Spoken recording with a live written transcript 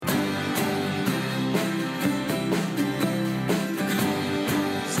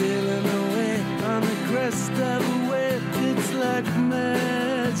like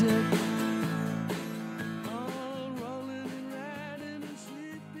magic.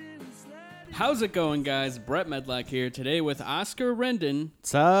 How's it going, guys? Brett Medlock here today with Oscar Rendon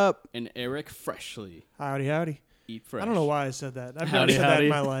What's up? and Eric Freshly. Howdy, howdy. Eat fresh. I don't know why I said that. I've Howdy, never said that howdy. in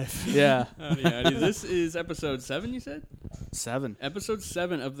my life. Yeah. Howdy, howdy. This is episode 7, you said? 7. Episode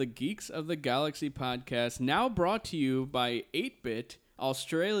 7 of the Geeks of the Galaxy podcast, now brought to you by 8-Bit,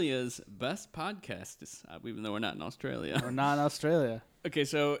 Australia's best podcast, even though we're not in Australia. We're not in Australia. Okay,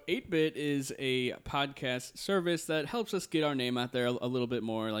 so 8-Bit is a podcast service that helps us get our name out there a little bit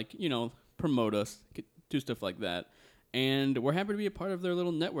more, like, you know, promote us, do stuff like that. And we're happy to be a part of their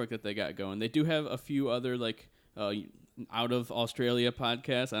little network that they got going. They do have a few other, like, out of Australia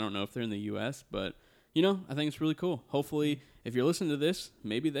podcasts. I don't know if they're in the U.S., but, you know, I think it's really cool. Hopefully, if you're listening to this,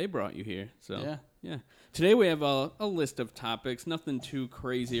 maybe they brought you here. So, yeah. Today we have a list of topics, nothing too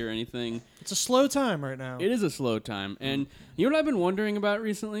crazy or anything. It's a slow time right now. It is a slow time. And you know what I've been wondering about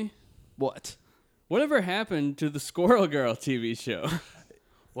recently? What? Whatever happened to the Squirrel Girl TV show?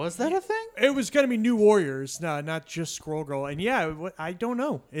 Was that a thing? It was going to be New Warriors, not just Squirrel Girl. And yeah, I don't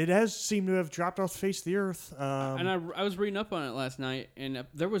know. It has seemed to have dropped off the face of the earth. And I was reading up on it last night, and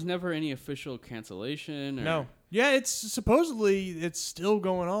there was never any official cancellation. Or No. Yeah, it's still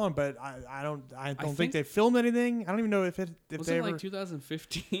going on, but I don't think think- they filmed anything. I don't even know if was they it ever. like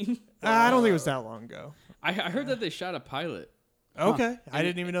 2015? I don't think it was that long ago. I heard that they shot a pilot, Okay, I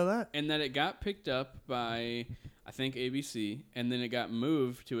didn't even know that. and that it got picked up by, I think, ABC, and then it got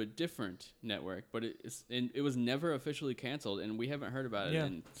moved to a different network. But it was never officially canceled, and we haven't heard about it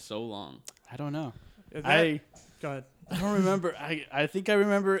in so long. I don't know. Go I ahead. don't remember. I think I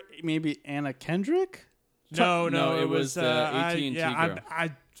remember maybe Anna Kendrick. No, it was the AT&T girl.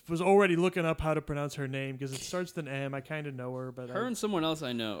 I was already looking up how to pronounce her name because it starts with an M. I kind of know her, but Her and someone else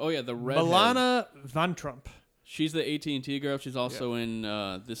I know. Oh yeah, the redhead. Milana Van Trump. She's the AT&T girl. She's also in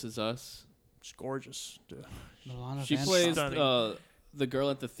This Is Us. She's gorgeous. Dude. Milana She Van plays Stunning. the girl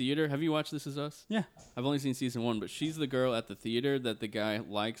at the theater. Have you watched This Is Us? Yeah. I've only seen season 1, but she's the girl at the theater that the guy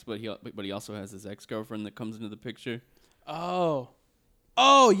likes, but he also has his ex-girlfriend that comes into the picture. Oh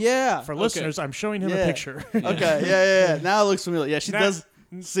yeah. For listeners, I'm showing him a Yeah. picture. Okay. Yeah. Now it looks familiar. Yeah, she Now- does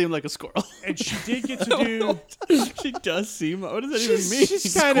seem like a squirrel. And she did get to do. She does seem. What does that even mean?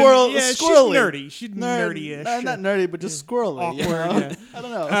 She's Squirrel- kind of squirrely. she's nerdy. She's nerdy-ish. Not nerdy, but just squirrely. you Awkward, know? yeah. I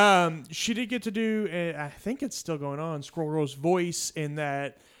don't know. She did get to do. I think it's still going on. Squirrel Girl's voice in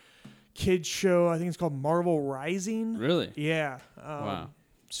that kids show. I think it's called Marvel Rising. Really? Yeah. Wow.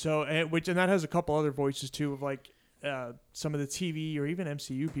 So, and that has a couple other voices too of like some of the TV or even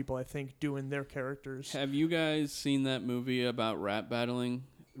MCU people, I think, doing their characters. Have you guys seen that movie about rap battling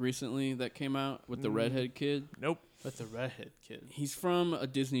recently that came out with the redhead kid? Nope. With the redhead kid. He's from a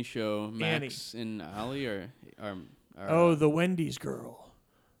Disney show, Max and Ali, or The Wendy's girl.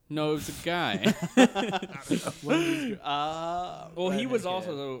 no, it was a guy. Well, he was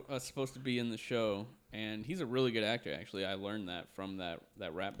also supposed to be in the show, and he's a really good actor. Actually, I learned that from that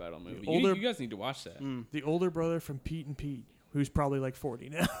rap battle movie. You guys need to watch that. The older brother from Pete and Pete, who's probably like 40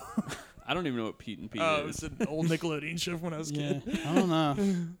 now. I don't even know what Pete and Pete It is. was an old Nickelodeon show when I was a kid. I don't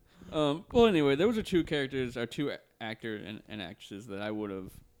know. Well, anyway, those are two characters, or two actor and actresses that I would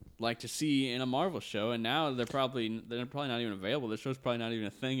have liked to see in a Marvel show, and now they're probably not even available. The show's probably not even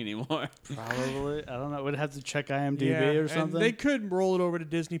a thing anymore. Probably. I don't know. Would have to check IMDb Yeah, or and something. they could roll it over to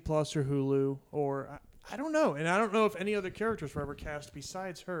Disney Plus or Hulu, or I don't know. And I don't know if any other characters were ever cast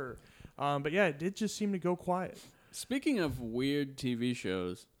besides her. But yeah, it did just seem to go quiet. Speaking of weird TV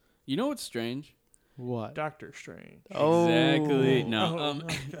shows, you know what's strange? What? Doctor Strange. Oh. Exactly. No.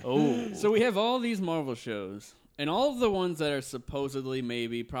 Oh. So we have all these Marvel shows, and all of the ones that are supposedly,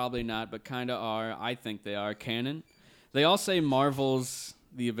 maybe, probably not, but kind of are, I think they are, canon. They all say Marvel's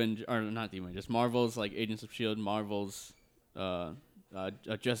the Avengers, or not the Avengers, Marvel's like Agents of S.H.I.E.L.D., Marvel's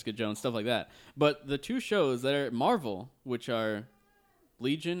Jessica Jones, stuff like that. But the two shows that are Marvel, which are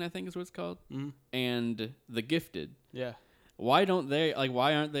Legion, I think is what it's called, and The Gifted. Yeah. Why aren't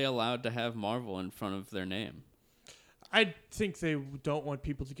they allowed to have Marvel in front of their name? I think they don't want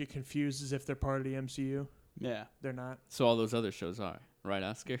people to get confused as if they're part of the MCU. Yeah. They're not. So all those other shows are, right,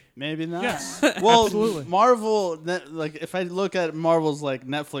 Oscar? Maybe not. Yes, Well, absolutely. Marvel, like if I look at Marvel's like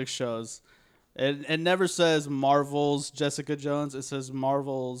Netflix shows, it never says Marvel's Jessica Jones. It says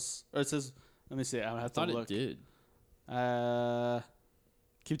Marvel's, or it says, let me see. I have to Thought look. it did.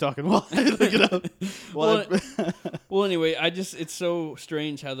 Keep talking while I look it up. Well, anyway, it's so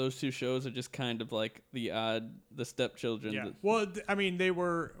strange how those two shows are just kind of like the stepchildren. Yeah. Well, I mean, they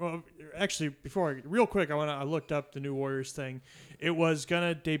were. Well, actually, real quick, I looked up the New Warriors thing. It was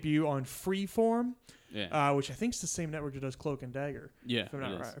gonna debut on Freeform, Yeah. which I think is the same network that does Cloak and Dagger. Yeah. If I'm it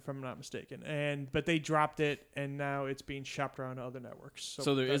not is. if I'm not mistaken. But they dropped it, and now it's being shopped around to other networks.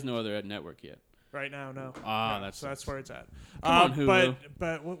 So there is no other network yet. right now. No. Ah, No, that's so that's where it's at. Come on, Hulu.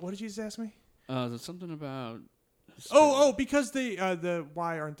 But what did you just ask me? There's something about. Because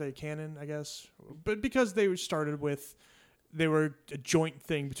why aren't they canon? I guess, but because they were a joint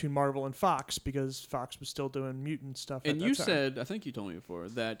thing between Marvel and Fox because Fox was still doing mutant stuff. And at you that time. said, I think you told me before,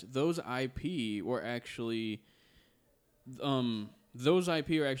 that those IP were actually, those IP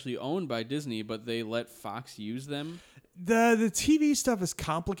are actually owned by Disney, but they let Fox use them. the TV stuff is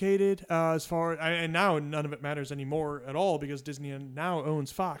complicated as far and now none of it matters anymore at all because Disney now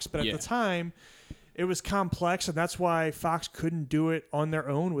owns Fox. But at the time, it was complex, and that's why Fox couldn't do it on their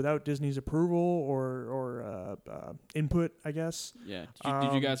own without Disney's approval or input, I guess. Yeah.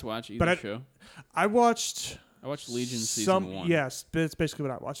 Did you guys watch but either show? I watched Legion season 1. Yes, that's basically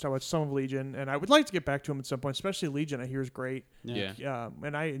what I watched. I watched some of Legion, and I would like to get back to him at some point, especially Legion. I hear is great. Yeah.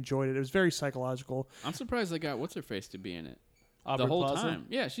 And I enjoyed it. It was very psychological. I'm surprised they got what's her face to be in it Aubrey the whole Plaza? time.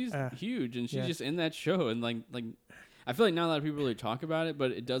 Yeah, she's huge, and she's yeah. just in that show, and like I feel like not a lot of people really talk about it, but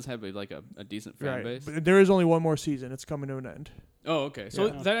it does have a decent fan base. But there is only one more season. It's coming to an end. Oh, okay. So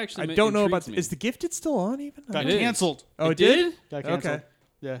Yeah. that actually I don't know about. me. Is The Gifted still on even? Got It is. canceled. Oh, it did? Got canceled. Okay.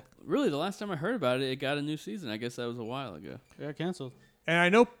 Yeah. Really, the last time I heard about it, it got a new season. I guess that was a while ago. Got canceled. And I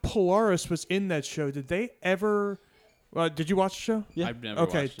know Polaris was in that show. Did they ever? Did you watch the show? Yeah. I've never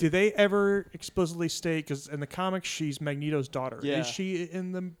Okay. watched Do it. they ever explicitly state? Because in the comics, she's Magneto's daughter. Yeah. Is she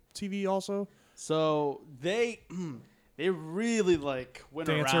in the TV also? So they really like went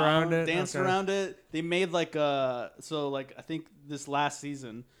Dance around around it? danced Okay. around it. They made like I think this last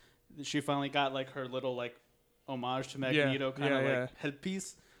season, she finally got like her little like homage to Magneto kind of like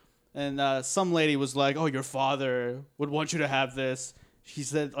headpiece. And some lady was like, "Oh, your father would want you to have this." He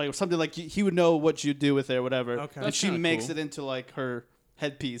said like something like he would know what you do with it or whatever. Okay. And That's she kinda makes cool. it into like her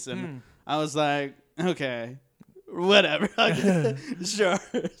headpiece, and Hmm. I was like, "Okay, whatever, sure."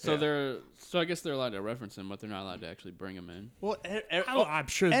 So I guess they're allowed to reference him, but they're not allowed to actually bring him in. Well, I'm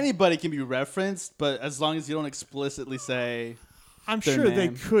sure. anybody can be referenced, but as long as you don't explicitly say, I'm their sure they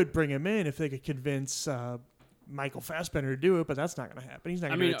name. could bring him in if they could convince Michael Fassbender to do it, but that's not going to happen. He's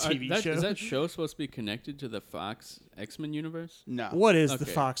not I going mean, to do a TV show. is that show supposed to be connected to the Fox X-Men universe? no. What is the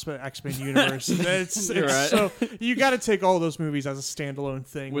Okay. Fox X-Men universe? it's You're right. So you got to take all those movies as a standalone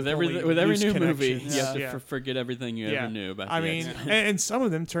thing. With only every loose new movie, connections. you have to Yeah. forget everything you Yeah. ever knew about. I the mean, X-Men. and some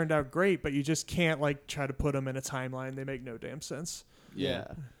of them turned out great, but you just can't like try to put them in a timeline. They make no damn sense. Yeah.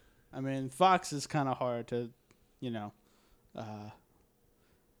 I mean, Fox is kind of hard to, I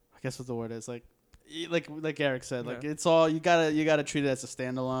guess what the word is like Eric said, like Yeah. it's all you gotta treat it as a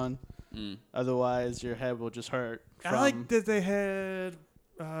standalone. Mm. Otherwise, your head will just hurt. I like that they had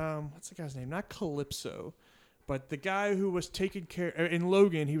what's the guy's name? Not Calypso, but the guy who was taking care in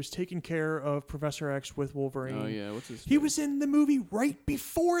Logan. He was taking care of Professor X with Wolverine. Oh yeah, what's his? He was in the movie right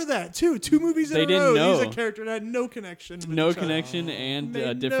before that too. 2 movies in They a didn't row. know. He's a character that had no connection. with no each other. connection and Made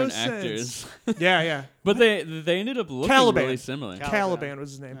no different sense. actors. Yeah. But they ended up looking Caliban. really similar. Caliban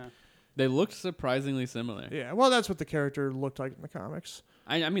was his name. Yeah. They looked surprisingly similar. Yeah. Well, that's what the character looked like in the comics.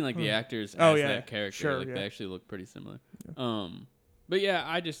 I mean, like the actors Oh, as yeah. that character, Sure, like yeah. they actually look pretty similar. But yeah,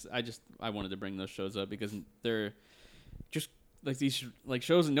 I wanted to bring those shows up because they're just like these like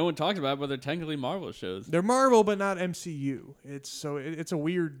shows that no one talks about, but they're technically Marvel shows. They're Marvel, but not MCU. It's a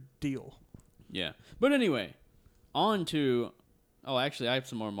weird deal. Yeah. But anyway, on to. Oh, actually, I have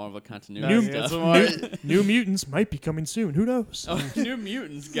some more Marvel continuity New- stuff. New Mutants might be coming soon. Who knows? Oh, New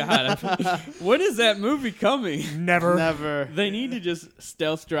Mutants. God, when is that movie coming? Never. Never. They need to just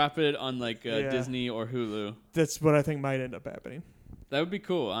stealth drop it on like Yeah. Disney or Hulu. That's what I think might end up happening. That would be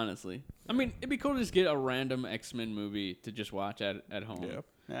cool, honestly. I mean, it'd be cool to just get a random X-Men movie to just watch at home. Yeah.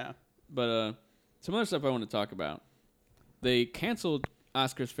 Yeah. But some other stuff I want to talk about. They canceled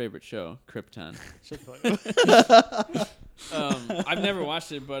Oscar's favorite show, Krypton. I've never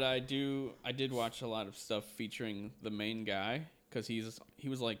watched it, but I did watch a lot of stuff featuring the main guy because he's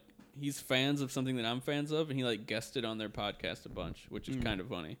fans of something that I'm fans of, and he like guested on their podcast a bunch, which is kind of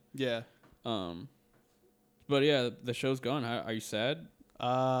funny. Yeah. But yeah, the show's gone. Are you sad?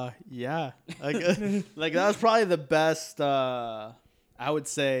 Yeah. Like that was probably the best. I would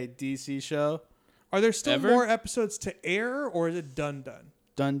say DC show. Are there still Ever? more episodes to air, or is it done?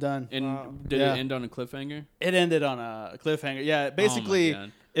 Done. And Wow. did Yeah. it end on a cliffhanger? It ended on a cliffhanger. Yeah. Oh my Basically,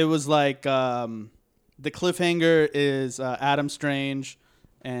 God. it was like the cliffhanger is Adam Strange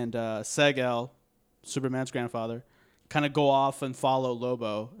and Seg-El, Superman's grandfather, kind of go off and follow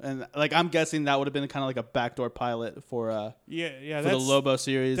Lobo, and like I'm guessing that would have been kind of like a backdoor pilot for for the Lobo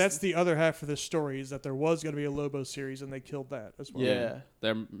series. That's the other half of this story, is that there was going to be a Lobo series and they killed that as well. Yeah,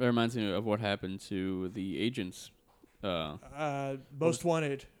 that reminds me of what happened to the Agents. Most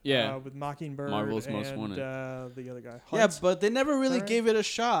Wanted. Yeah, with Mockingbird. Marvel's and, Most Wanted. The other guy. Yeah, but they never really gave it a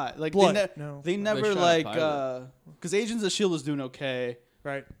shot. Like they never like because Agents of S.H.I.E.L.D. was doing okay.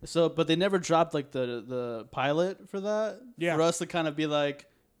 Right. So, but they never dropped like the pilot for that. Yeah. For us to kind of be like,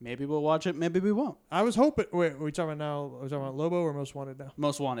 maybe we'll watch it, maybe we won't. I was hoping. Wait, are we talking about now? Are we talking about Lobo or Most Wanted now?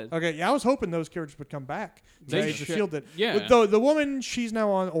 Most Wanted. Okay, yeah, I was hoping those characters would come back. They S.H.I.E.L.D. did. Yeah. The woman, she's now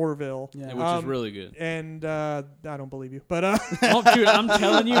on Orville. Yeah. Which is really good. And I don't believe you, but oh, dude, I'm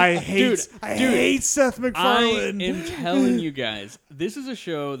telling you, I hate Seth MacFarlane. I am telling you guys, this is a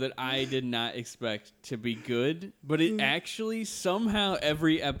show that I did not expect to be good, but it actually somehow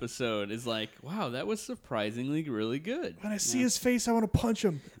every episode is like, wow, that was surprisingly really good. When I see his face, I want to punch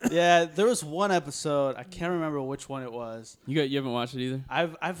him. Yeah, there was one episode, I can't remember which one it was. You haven't watched it either?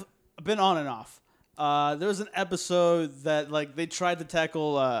 I've been on and off. There was an episode that like they tried to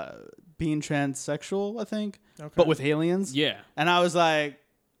tackle being transsexual, I think, but with aliens. Yeah, and I was like,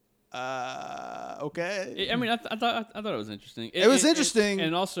 okay. I mean, I thought it was interesting. It was interesting,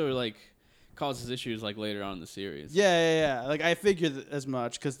 and also like causes issues like later on in the series. Yeah. Like I figured as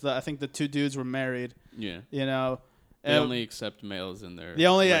much because I think the two dudes were married. Yeah, you know. They only accept males in their. They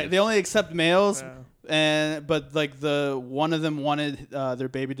only accept males, but like one of them wanted their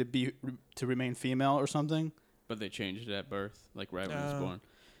baby to remain female or something. But they changed it at birth, like right when it was born.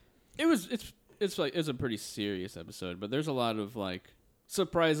 It's a pretty serious episode, but there's a lot of like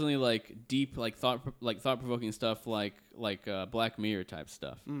surprisingly like deep like thought provoking stuff like Black Mirror type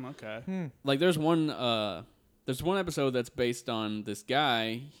stuff. Okay. Like there's one episode that's based on this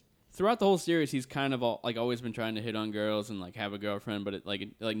guy. Throughout the whole series, he's kind of always been trying to hit on girls and like have a girlfriend, but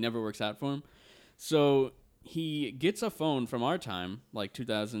it never works out for him. So he gets a phone from our time, like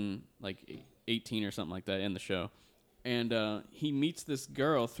 2018 or something like that, in the show, and he meets this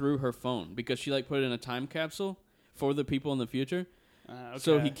girl through her phone because she like put it in a time capsule for the people in the future. Okay.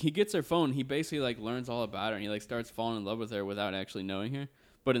 So he gets her phone. He basically like learns all about her, and he like starts falling in love with her without actually knowing her.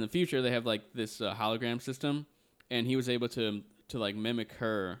 But in the future, they have like this hologram system, and he was able to like mimic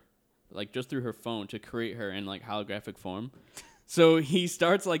her. Like just through her phone to create her in like holographic form. So he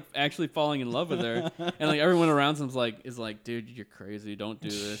starts like actually falling in love with her, and like everyone around him is like, dude, you're crazy, don't do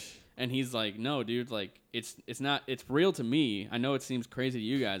this. And he's like, no, dude, like it's real to me. I know it seems crazy to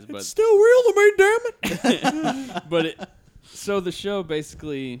you guys, but it's still real to me, damn it. But so the show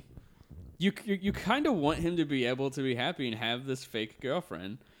basically, you kind of want him to be able to be happy and have this fake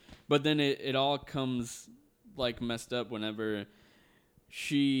girlfriend, but then it all comes like messed up whenever.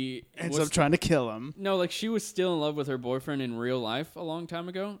 She ends up trying to kill him. No, like she was still in love with her boyfriend in real life a long time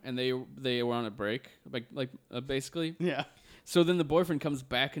ago, and they were on a break, basically. Yeah. So then the boyfriend comes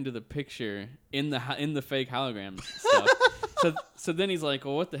back into the picture in the fake hologram stuff. So then he's like,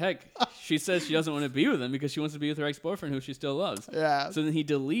 well, what the heck? She says she doesn't want to be with him because she wants to be with her ex-boyfriend who she still loves. Yeah. So then he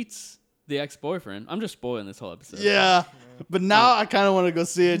deletes the ex-boyfriend. I'm just spoiling this whole episode. Yeah. But now I kind of want to go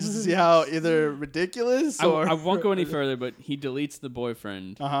see it just to see how either ridiculous or... I won't go any further, but he deletes the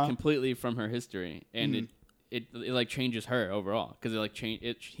boyfriend completely from her history, and it like changes her overall because it like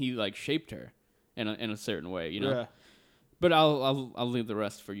he like shaped her in a certain way, you know. Yeah. But I'll leave the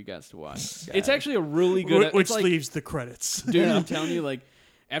rest for you guys to watch. It's actually a really good... Which leaves the credits. Dude, I'm telling you, like,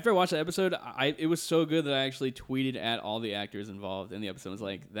 after I watched the episode, it was so good that I actually tweeted at all the actors involved in the episode. I was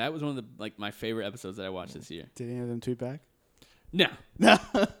like, that was one of the like my favorite episodes that I watched this year. Did any of them tweet back? No.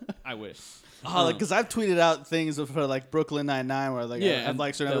 I wish. Like, because I've tweeted out things for like Brooklyn Nine-Nine where like I've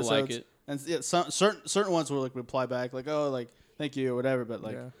liked certain episodes. Like it. And certain ones will like reply back like, oh, like thank you or whatever. But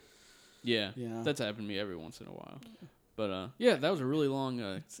like, yeah, that's happened to me every once in a while. But that was a really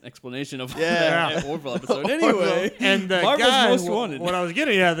long explanation of that Orville episode. Anyway, and the Marvel's guy, Most Wanted. What I was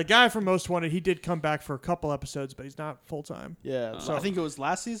getting, the guy from Most Wanted, he did come back for a couple episodes, but he's not full time. Yeah, so I think it was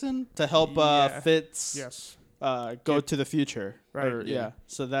last season to help Fitz. Yes. Go to the future. Right.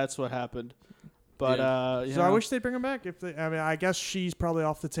 So that's what happened. But so I wish they'd bring him back. I guess she's probably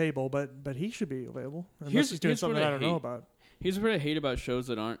off the table, but he should be available unless he's doing something I don't know about. Here's what I hate about shows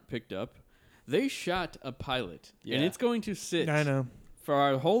that aren't picked up. They shot a pilot, and it's going to sit for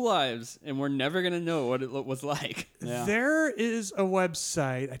our whole lives, and we're never going to know what it was like. Yeah. There is a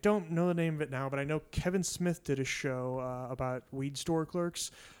website. I don't know the name of it now, but I know Kevin Smith did a show about weed store clerks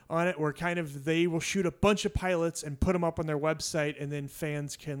on it, where kind of they will shoot a bunch of pilots and put them up on their website, and then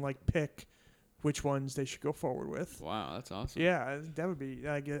fans can like pick which ones they should go forward with. Wow, that's awesome. Yeah, that would be.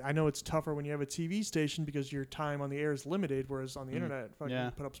 I know it's tougher when you have a TV station because your time on the air is limited, whereas on the internet,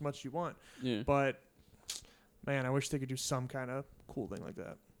 fucking put up as much as you want. Yeah. But man, I wish they could do some kind of cool thing like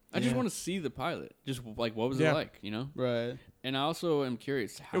that. I just want to see the pilot. Just like, what was it like? You know? Right. And I also am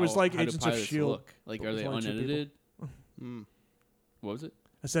curious how it was like how Agents of S.H.I.E.L.D. look. Like, are they unedited? What was it?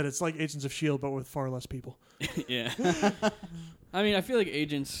 I said it's like Agents of S.H.I.E.L.D., but with far less people. Yeah. I mean, I feel like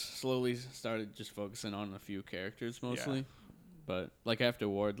Agents slowly started just focusing on a few characters mostly. Yeah. But like after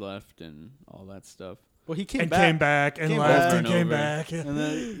Ward left and all that stuff. Well, he came back and left and came back. And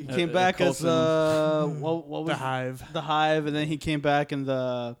then he came back as what was the Hive. The Hive, and then he came back in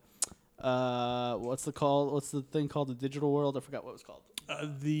the what's the thing called? The Digital World? I forgot what it was called. I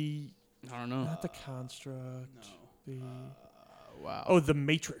don't know. Not the Construct. No. Wow. Oh, the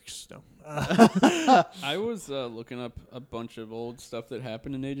Matrix. No. I was looking up a bunch of old stuff that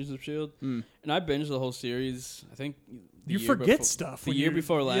happened in Agents of S.H.I.E.L.D. And I binged the whole series. I think you forget stuff. The year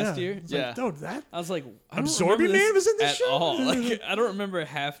before last year. Yeah. Like, that. I was like, Absorbing Man was in this at show? all. Like, I don't remember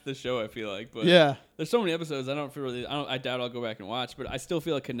half the show, I feel like. But there's so many episodes, I doubt I'll go back and watch, but I still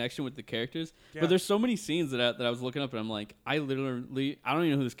feel a connection with the characters. Yeah. But there's so many scenes that I was looking up, and I'm like, I don't even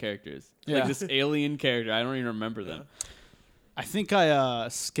know who this character is. Yeah. Like this alien character. I don't even remember them. I think I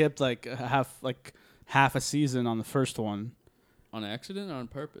skipped like half a season on the first one. On accident or on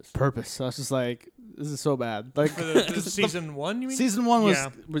purpose? Purpose. So I was just like, this is so bad. Like for season 1, you mean? Season 1 was.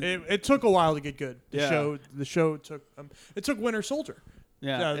 Yeah. It took a while to get good. The show took. It took Winter Soldier.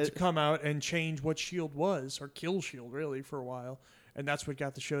 To come out and change what S.H.I.E.L.D. was, or kill S.H.I.E.L.D. really for a while, and that's what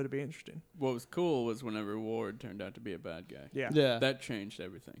got the show to be interesting. What was cool was whenever Ward turned out to be a bad guy. Yeah. That changed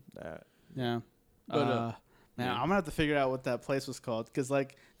everything. But man, I'm gonna have to figure out what that place was called, because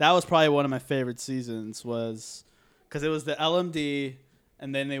like that was probably one of my favorite seasons, was because it was the LMD,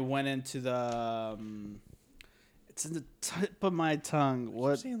 and then they went into the. It's in the tip of my tongue.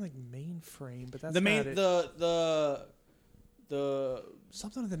 What? I'm saying like mainframe, but that's the main not it. the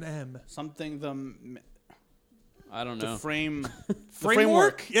something with an M. Something I don't know. The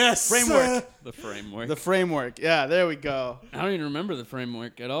framework. Yes. Framework. The framework. The framework. Yeah, there we go. I don't even remember the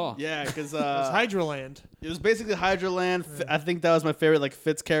framework at all. Yeah, because it was Hydraland. It was basically Hydraland. I think that was my favorite, like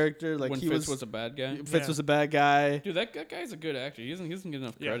Fitz character. Like when Fitz was a bad guy. Fitz was a bad guy. Dude, that guy's a good actor. He doesn't get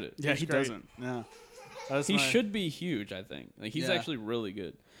enough credit. Yeah, he doesn't. Yeah. He should be huge, I think. Like he's actually really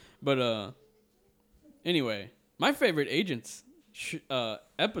good. But anyway, my favorite Agents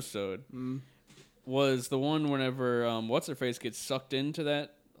episode was the one whenever what's her face gets sucked into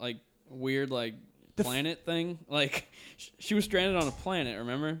that like weird like planet thing. Like she was stranded on a planet,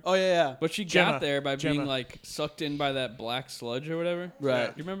 remember? Oh yeah. But she got there by being like sucked in by that black sludge or whatever. Right.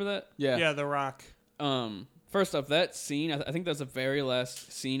 You remember that? Yeah. Yeah, The Rock. First off, that scene, I think that's the very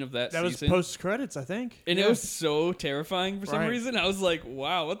last scene of that season. That was post-credits, I think. And it was so terrifying for some reason. I was like,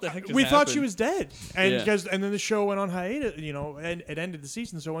 wow, what the heck just We happened? thought she was dead. And and then the show went on hiatus, and it ended the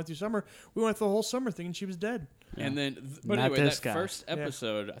season, so it went through summer. We went through the whole summer thinking she was dead. Yeah. And then, but anyway, that first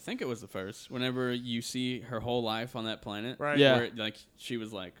episode, I think it was the first, whenever you see her whole life on that planet. Right. Yeah. Where, like, she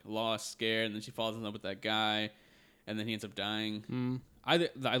was, like, lost, scared, and then she falls in love with that guy, and then he ends up dying.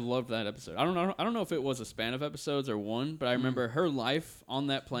 I loved that episode. I don't know if it was a span of episodes or one, but I remember her life on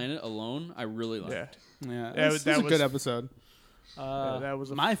that planet alone. I really liked. Yeah, that was a good episode. That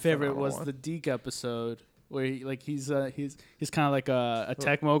was my favorite was the Deke episode where he's kind of like a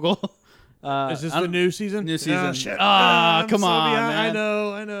tech mogul. Is this the new season? New season. Oh, shit. Come on, man.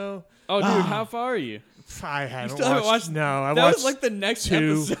 I know. Oh, dude, how far are you? I haven't haven't watched. No, I that watched was like the next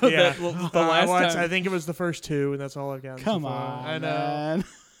 2. episode. Yeah. The last time. I think it was the first 2, and that's all I've gotten. Come so far. on, I know. man.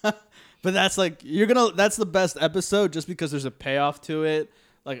 But that's like that's the best episode just because there's a payoff to it.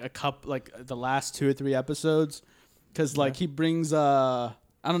 Like the last 2 or 3 episodes, because like he brings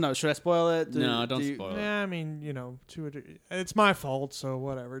I don't know. Should I spoil it? No, don't spoil it. Yeah, I mean, it's my fault, so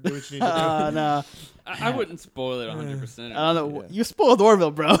whatever. Do what you need to do. No. I wouldn't spoil it 100%. I don't know. Yeah. You spoiled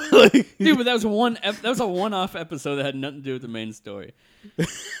Orville, bro. Dude, but that was a one-off episode that had nothing to do with the main story.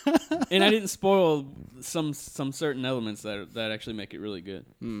 And I didn't spoil some certain elements that actually make it really good.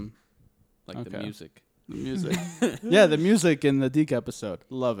 Like the music. The music. Yeah, the music in the Deke episode.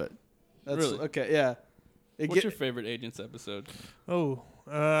 Love it. That's, really? Okay, yeah. What's your favorite Agents episode? Oh,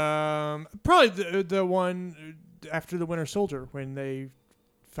 probably the one after the Winter Soldier, when they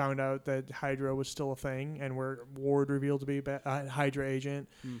found out that Hydra was still a thing, and where Ward revealed to be a Hydra agent,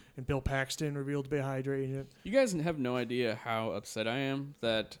 and Bill Paxton revealed to be a Hydra agent. You guys have no idea how upset I am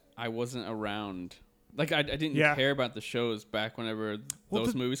that I wasn't around Like I didn't care about the shows back whenever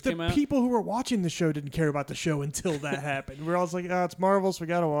those movies came out. The people who were watching the show didn't care about the show until that happened. We're all like, oh, it's Marvel, so we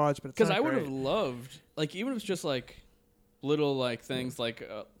gotta watch. But because I would have loved, like, even if it's just like little like things like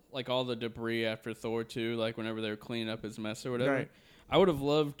all the debris after Thor 2, like whenever they were cleaning up his mess or whatever. Right. I would have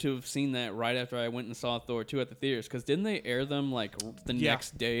loved to have seen that right after I went and saw Thor 2 at the theaters, because didn't they air them like the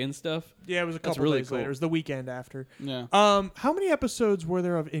next day and stuff? Yeah, it was a couple days later. It was the weekend after. Yeah. How many episodes were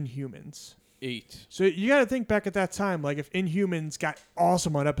there of Inhumans? 8. So you got to think back at that time, like if Inhumans got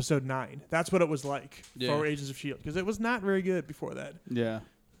awesome on episode 9, that's what it was like for Agents of S.H.I.E.L.D., because it was not very good before that. Yeah.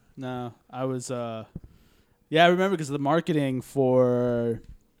 No, I was. I remember because the marketing for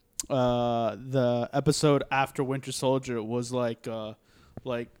the episode after Winter Soldier was like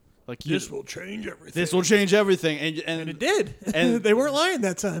this will change everything. This will change everything, and it did. And they weren't lying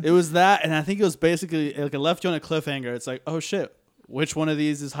that time. It was that, and I think it was basically like it left you on a cliffhanger. It's like, oh shit, which one of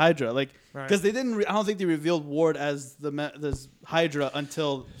these is Hydra? Like, because they didn't. I don't think they revealed Ward as this Hydra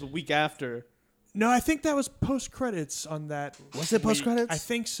until the week after. No, I think that was post credits on that. Was it post credits? I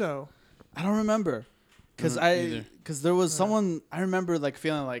think so. I don't remember. Because there was someone I remember like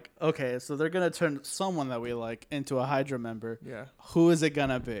feeling like, okay, so they're gonna turn someone that we like into a Hydra member. Yeah. Who is it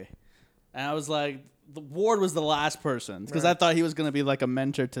gonna be? And I was like, the Ward was the last person because I thought he was gonna be like a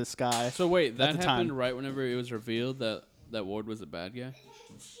mentor to Sky. So wait, that happened right whenever it was revealed that Ward was a bad guy.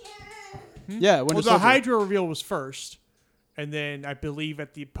 Yeah. Well, the Hydra reveal was first, and then I believe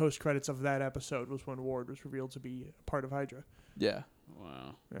at the post credits of that episode was when Ward was revealed to be a part of Hydra. Yeah.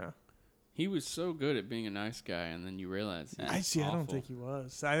 Wow. Yeah. He was so good at being a nice guy, and then you realize I don't think he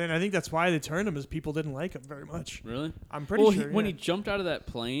was. I think that's why they turned him, is people didn't like him very much. Really? I'm pretty sure. When he jumped out of that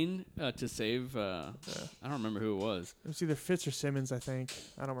plane to save, I don't remember who it was. It was either Fitz or Simmons, I think.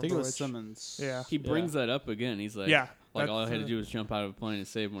 I don't remember. I think it was which. Simmons. Yeah. He brings that up again. He's like, like all I had to do was jump out of a plane and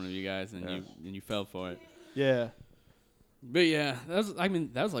save one of you guys, and you fell for it. Yeah. But yeah, that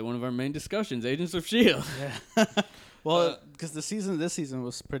was like one of our main discussions, Agents of S.H.I.E.L.D. Yeah. Well, because this season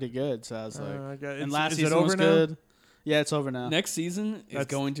was pretty good, so I was like, and last season was good. Now? Yeah, it's over now. Next season is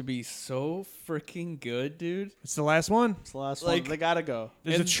going to be so freaking good, dude. It's the last one. It's the last one. They gotta go.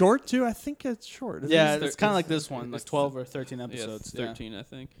 Is it short too? I think it's short. Yeah, it's kind of like this one, like 12 or 13 episodes. Yeah, 13, I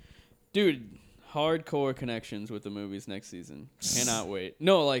think. Dude, hardcore connections with the movies next season. Cannot wait.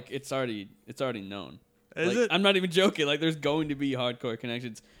 No, like it's already known. Is it? I'm not even joking. Like, there's going to be hardcore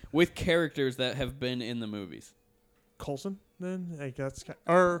connections with characters that have been in the movies. Coulson, then? Like that's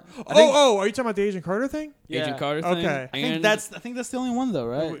are you talking about the Agent Carter thing? Yeah. Agent Carter thing. Okay. I think that's the only one though,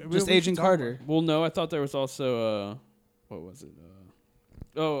 right? Just Agent Carter. Well, no, I thought there was also what was it?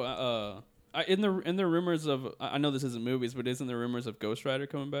 In the rumors of, I know this isn't movies, but isn't there rumors of Ghost Rider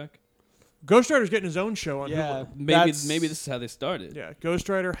coming back? Ghost Rider's getting his own show on Hulu. Maybe this is how they started. Yeah, Ghost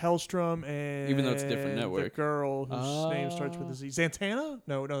Rider, Hellstrom, and even though it's a different network, the girl whose name starts with a Z. Zantana?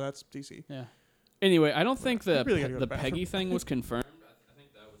 No, that's DC. Yeah. Anyway, I don't think the really Peggy thing was confirmed. I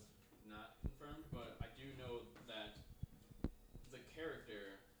think that was not confirmed, but I do know that the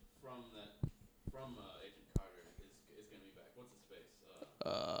character from Agent Carter is going to be back. What's his face?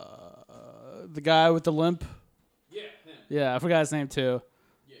 The guy with the limp. Yeah, him. Yeah, I forgot his name too.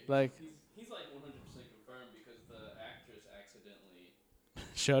 Yeah, like he's like 100% confirmed because the actress accidentally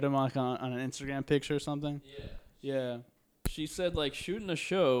showed him like on an Instagram picture or something. Yeah. Yeah. She said like shooting a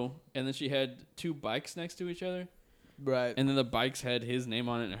show, and then she had 2 bikes next to each other. Right. And then the bikes had his name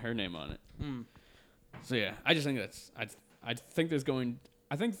on it and her name on it. So yeah, I just think I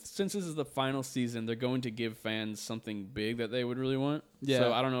think since this is the final season, they're going to give fans something big that they would really want. Yeah.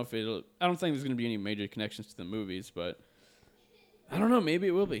 So I don't know if I don't think there's going to be any major connections to the movies, but I don't know. Maybe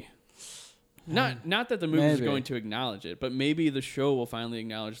it will be. Not that the movie is going to acknowledge it, but maybe the show will finally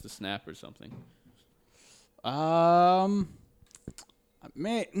acknowledge the snap or something.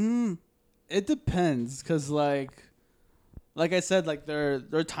 It depends, cause like I said, like their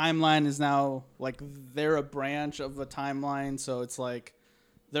timeline is now like they're a branch of a timeline, so it's like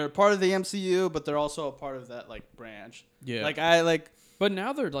they're part of the MCU, but they're also a part of that like branch. Yeah. But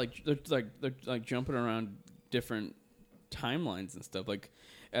now they're jumping around different timelines and stuff. Like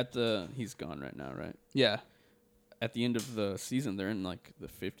he's gone right now, right? Yeah. At the end of the season, they're in like the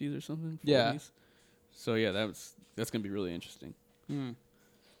 50s or something. 40s. Yeah. So yeah, that's gonna be really interesting.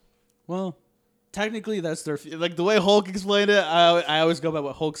 Well, technically, that's their like the way Hulk explained it. I always go by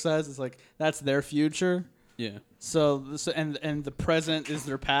what Hulk says. It's like that's their future. Yeah. So and the present is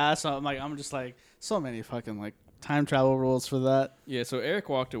their past. So I'm just like so many fucking like time travel rules for that. Yeah, so Eric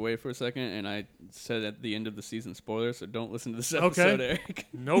walked away for a second, and I said at the end of the season spoilers, so don't listen to this episode, Eric.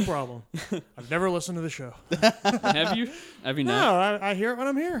 No problem. I've never listened to the show. Have you? Have you not? No, I hear it when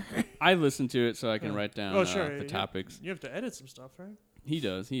I'm here. I listen to it so I can write down the topics. You have to edit some stuff, right? He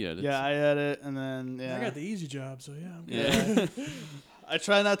does. He edits. Yeah, I edit, and then I got the easy job, so yeah. Yeah. I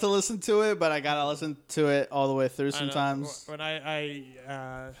try not to listen to it, but I gotta listen to it all the way through sometimes. When I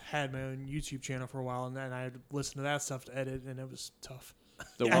had my own YouTube channel for a while, and then I had to listen to that stuff to edit, and it was tough.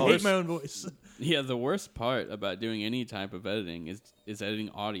 I hate my own voice. Yeah, the worst part about doing any type of editing is editing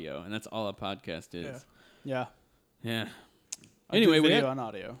audio, and that's all a podcast is. Yeah. Yeah. Anyway, we had on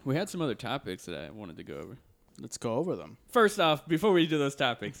audio. We had some other topics that I wanted to go over. Let's go over them. First off, before we do those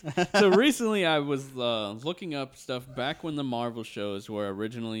topics, so recently I was looking up stuff back when the Marvel shows were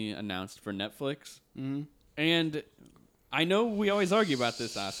originally announced for Netflix, and I know we always argue about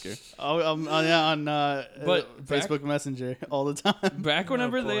this, Oscar. On Facebook Messenger all the time. Back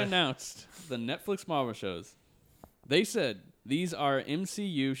whenever they announced the Netflix Marvel shows, they said these are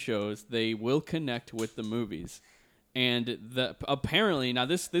MCU shows. They will connect with the movies. And apparently, now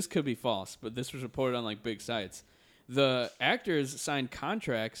this could be false, but this was reported on like big sites. The actors signed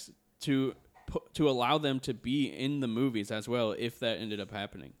contracts to allow them to be in the movies as well if that ended up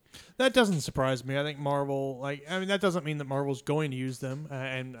happening. That doesn't surprise me. I think Marvel, that doesn't mean that Marvel's going to use them,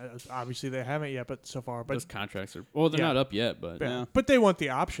 and obviously they haven't yet, but so far. But those contracts are they're not up yet, but but they want the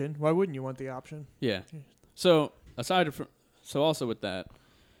option. Why wouldn't you want the option? Yeah. So also with that,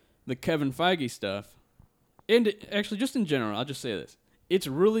 the Kevin Feige stuff. And actually, just in general, I'll just say this. It's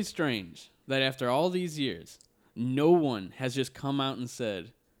really strange that after all these years, no one has just come out and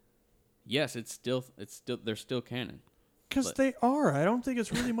said, yes, they're still canon. Because they are. I don't think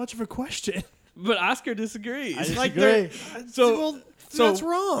it's really much of a question. But Oscar disagrees. I disagree. So that's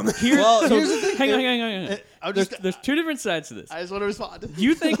wrong. Here's the thing. Hang on. There's two different sides to this. I just want to respond.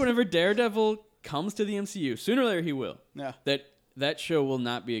 You think whenever Daredevil comes to the MCU, sooner or later he will, that show will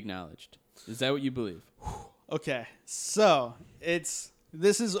not be acknowledged. Is that what you believe? Okay, so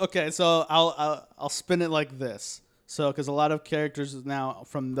So I'll spin it like this. So because a lot of characters now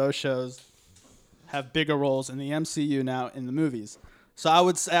from those shows have bigger roles in the MCU now in the movies. So I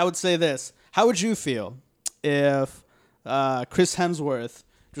would say this: how would you feel if Chris Hemsworth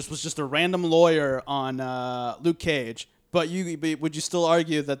was just a random lawyer on Luke Cage, but would you still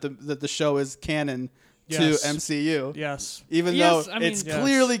argue that the show is canon? Yes. To MCU. Yes. Even though it's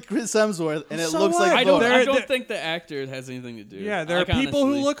clearly Chris Hemsworth and it looks like I don't think the actor has anything to do. Yeah, there are people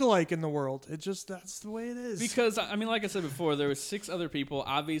who look alike in the world. That's the way it is. Because like I said before, there were 6 other people,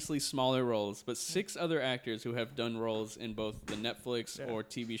 obviously smaller roles, but 6 other actors who have done roles in both the Netflix or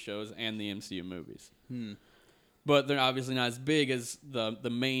TV shows and the MCU movies. But they're obviously not as big as the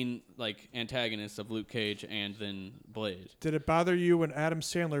main antagonists of Luke Cage and then Blade. Did it bother you when Adam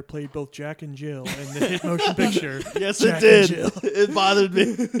Sandler played both Jack and Jill in the hit motion picture? Yes, Jack it did. It bothered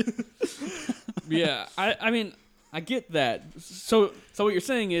me. Yeah, I get that. So what you're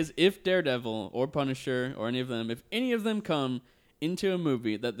saying is if Daredevil or Punisher or any of them come into a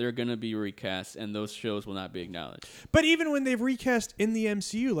movie, that they're going to be recast and those shows will not be acknowledged. But even when they've recast in the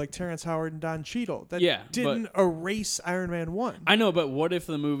MCU, like Terrence Howard and Don Cheadle, that didn't erase Iron Man 1. I know, but what if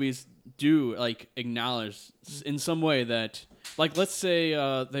the movies do acknowledge in some way that, let's say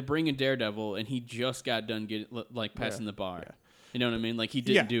they bring in Daredevil and he just got done passing the bar. Yeah. You know what I mean? He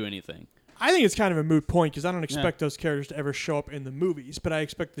didn't do anything. I think it's kind of a moot point because I don't expect those characters to ever show up in the movies, but I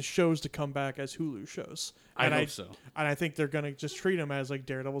expect the shows to come back as Hulu shows. I hope so. And I think they're going to just treat them as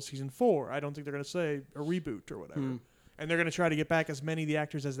Daredevil season 4. I don't think they're going to say a reboot or whatever. And they're going to try to get back as many of the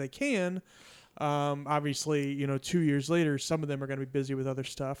actors as they can. Obviously, 2 years later, some of them are going to be busy with other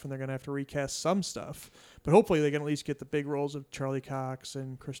stuff, and they're going to have to recast some stuff. But hopefully they can at least get the big roles of Charlie Cox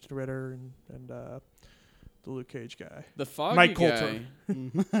and Kristen Ritter and the Luke Cage guy. The Foggy Mike guy.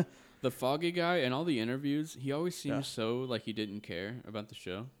 Coulter. The Foggy guy in all the interviews, he always seems so like he didn't care about the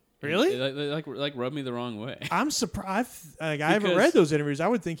show. Really? Like rubbed me the wrong way. I'm surprised. I haven't read those interviews. I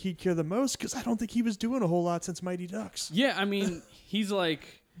would think he'd care the most because I don't think he was doing a whole lot since Mighty Ducks. Yeah, I mean, he's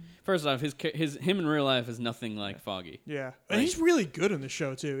first off, him in real life is nothing like Foggy. Yeah, and he's really good in the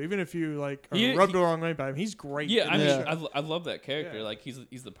show too. Even if you are rubbed the wrong way by him, he's great. Yeah, I love that character. Yeah.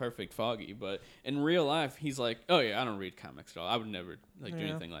 He's the perfect Foggy. But in real life, he's I don't read comics at all. I would never do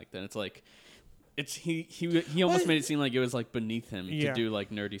anything like that. It's he almost made it seem like it was beneath him to do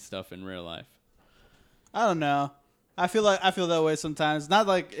nerdy stuff in real life. I don't know. I feel that way sometimes. Not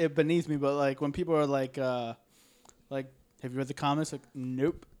it beneath me, but when people are have you read the comics?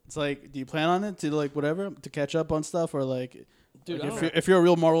 Nope. It's do you plan on it to whatever to catch up on stuff or Dude, like if you're a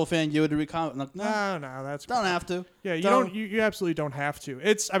real Marvel fan, you would read comics. Like, no, that's don't have to. Yeah, you absolutely don't have to.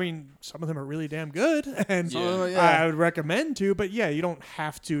 I mean, some of them are really damn good, and I would recommend to. But yeah, you don't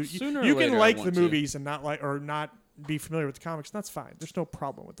have to. You can like the movies and not like or not be familiar with the comics. And that's fine. There's no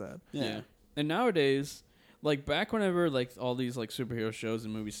problem with that. Yeah. And nowadays, like back whenever like all these like superhero shows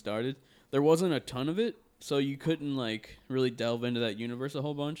and movies started, there wasn't a ton of it, so you couldn't like really delve into that universe a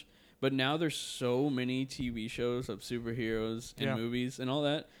whole bunch. But now there's so many TV shows of superheroes and movies and all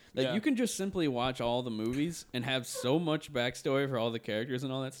that you can just simply watch all the movies and have so much backstory for all the characters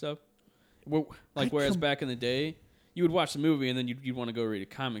and all that stuff. Like whereas back in the day, you would watch the movie and then you'd want to go read a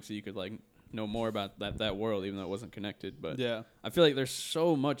comic so you could like know more about that world, even though it wasn't connected. But I feel like there's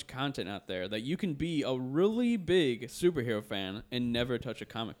so much content out there that you can be a really big superhero fan and never touch a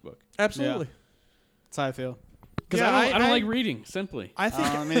comic book. Absolutely. That's how I feel. Because I don't like reading, simply. I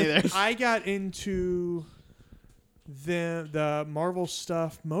think I got into the Marvel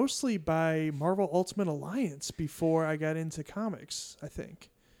stuff mostly by Marvel Ultimate Alliance before I got into comics, I think.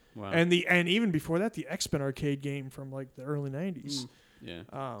 Wow. And even before that, the X-Men arcade game from like the early 90s.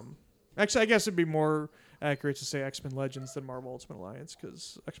 Actually, I guess it'd be more accurate to say X-Men Legends than Marvel Ultimate Alliance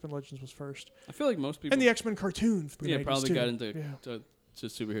because X-Men Legends was first. I feel like most people... And the X-Men cartoon. Probably got into to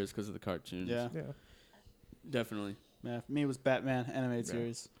superheroes because of the cartoons. Yeah. Definitely. Yeah, for me it was Batman animated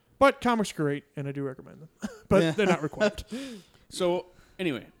series. But comics are great, and I do recommend them. But they're not required. So,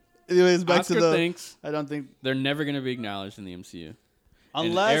 anyways, back Oscar to the... thinks I don't think... they're never going to be acknowledged in the MCU.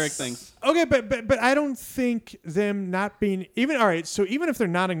 Unless... And Eric thinks... Okay, but I don't think them not being... So even if they're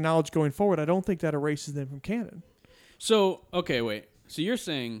not acknowledged going forward, I don't think that erases them from canon. So, okay, wait. So you're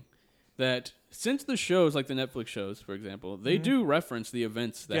saying that... Since the shows, like the Netflix shows, for example, they do reference the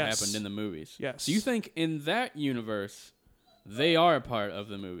events that happened in the movies. Yes. So you think in that universe, they are a part of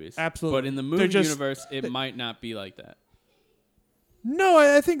the movies. Absolutely. But in the movie universe, it might not be like that. No,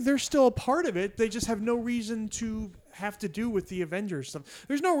 I think they're still a part of it. They just have no reason to have to do with the Avengers stuff.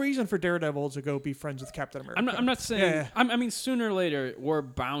 There's no reason for Daredevil to go be friends with Captain America. I'm not saying... Yeah. I mean, sooner or later, we're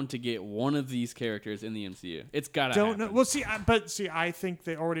bound to get one of these characters in the MCU. It's got to happen. Know. Well, I think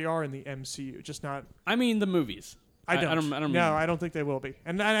they already are in the MCU, just not... I mean, the movies. I don't think they will be.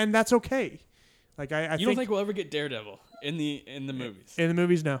 And that's okay. Like I don't think we'll ever get Daredevil in the movies? In the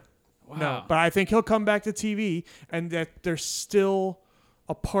movies, no. Wow. No, but I think he'll come back to TV, and that they're still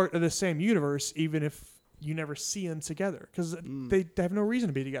a part of the same universe, even if you never see them together, because they have no reason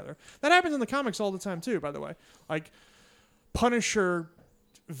to be together. That happens in the comics all the time too, by the way. Like Punisher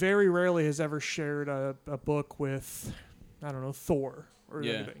very rarely has ever shared a book with, I don't know, Thor or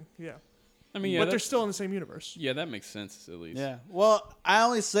anything. Yeah. I mean, but they're still in the same universe. Yeah, that makes sense at least. Yeah. Well, I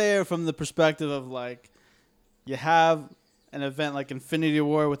only say it from the perspective of like, you have an event like Infinity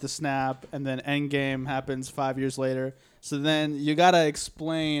War with the snap, and then Endgame happens 5 years later. So then you gotta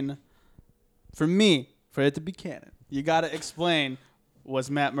explain, for it to be canon, you gotta explain,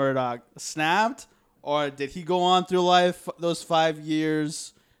 was Matt Murdock snapped, or did he go on through life those 5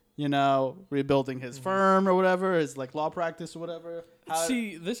 years, rebuilding his firm or whatever, his like law practice or whatever?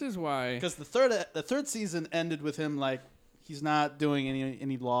 See, this is why, because the third season ended with him like he's not doing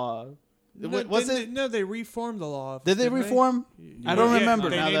any law. No, they reformed the law. Did they reform? I don't remember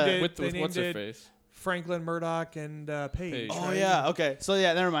now. With what's her face? Franklin Murdoch and Paige. Oh right? Yeah, okay. So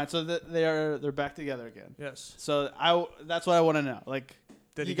yeah, never mind. So they're back together again. Yes. So that's what I want to know. Like,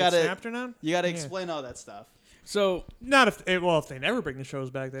 did he get snapped or not? You got to explain all that stuff. So not if they never bring the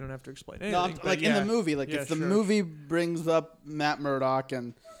shows back, they don't have to explain anything. No, like in the movie, like if the movie brings up Matt Murdock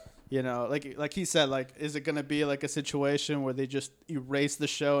and like he said, like is it gonna be like a situation where they just erase the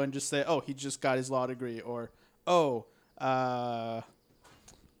show and just say, oh, he just got his law degree, or I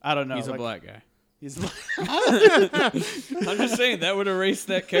don't know, he's a black guy. He's I'm just saying that would erase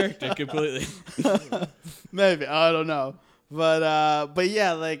that character completely. Maybe, I don't know, but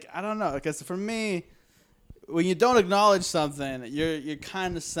yeah, like I don't know, because for me, when you don't acknowledge something, you're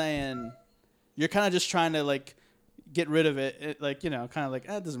kind of saying, you're kind of just trying to like get rid of it, like kind of like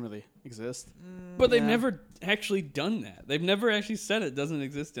it doesn't really exist. But they've never actually done that. They've never actually said it doesn't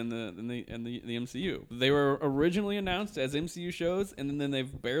exist in the MCU. They were originally announced as MCU shows, and then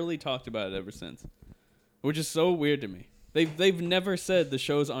they've barely talked about it ever since, which is so weird to me. They've never said the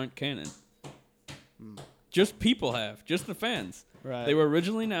shows aren't canon. Just people have, just the fans. Right. They were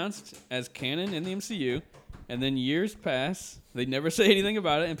originally announced as canon in the MCU, and then years pass. They never say anything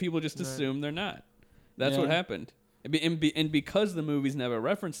about it, and people just assume they're not. That's what happened. And because the movies never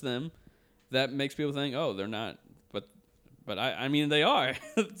reference them, that makes people think, oh, they're not. But I mean, they are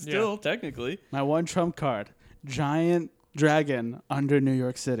still technically. My one trump card: giant dragon under New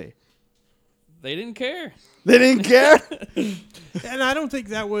York City. They didn't care. They didn't care. And I don't think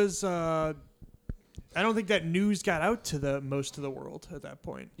that was. I don't think that news got out to most of the world at that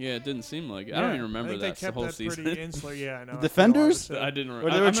point. Yeah, it didn't seem like it. I don't even remember that the whole season. Pretty insular. Yeah, I know. The Defenders? I didn't.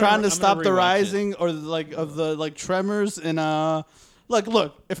 Or they were trying to stop the rising or of the tremors in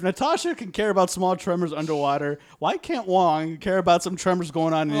Look, if Natasha can care about small tremors underwater, why can't Wong care about some tremors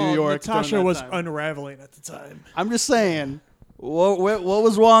going on in New York? Natasha was unraveling at the time. I'm just saying, what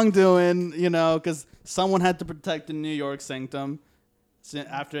was Wong doing? Because someone had to protect the New York sanctum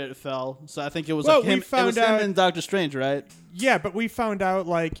after it fell. So I think it was him. It was him and Doctor Strange, right? Yeah, but we found out,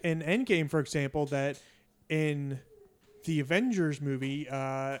 like in Endgame, for example, that in the Avengers movie,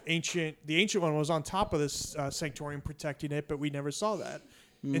 the ancient one was on top of this sanctorium protecting it, but we never saw that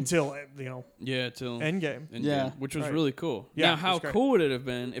until till Endgame. Yeah, which was really cool. Yeah, now, how cool would it have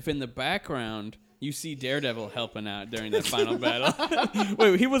been if in the background you see Daredevil helping out during that final battle?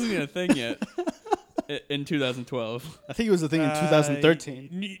 Wait, he wasn't even a thing yet in 2012. I think he was a thing in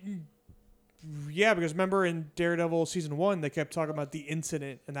 2013. Yeah, because remember in Daredevil season 1, they kept talking about the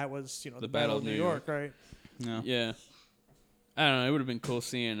incident, and that was the Battle of New York, right? Yeah. I don't know. It would have been cool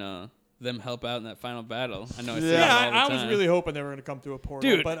seeing them help out in that final battle. I know. I was really hoping they were going to come through a portal,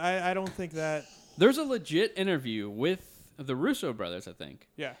 dude, but I don't think that. There's a legit interview with the Russo brothers, I think.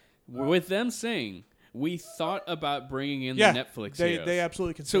 Yeah. With them saying, we thought about bringing in the Netflix heroes. They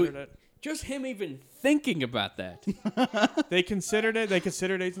absolutely considered it. Just him even thinking about that. They considered it. They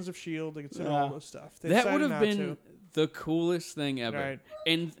considered Agents of S.H.I.E.L.D. They considered all this stuff. That would have been the coolest thing ever. Right.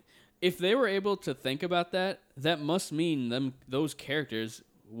 And if they were able to think about that, that must mean those characters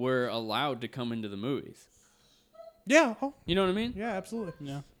were allowed to come into the movies. Yeah. You know what I mean? Yeah, absolutely.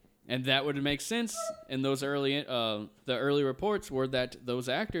 Yeah. And that would make sense. And those the early reports were that those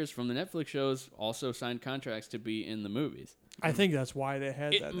actors from the Netflix shows also signed contracts to be in the movies. I think that's why they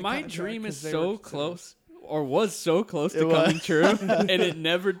had that. My dream is so close, or was so close to coming true, and it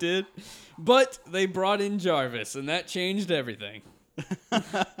never did. But they brought in Jarvis, and that changed everything.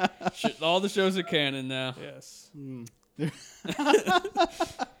 All the shows are canon now. Yes.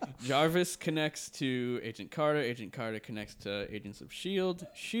 Jarvis connects to Agent Carter. Agent Carter connects to Agents of S.H.I.E.L.D.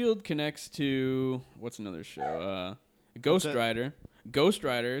 S.H.I.E.L.D. connects to what's another show? Ghost Rider. Ghost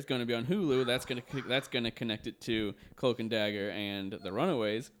Rider is going to be on Hulu. That's going to connect it to Cloak and Dagger and The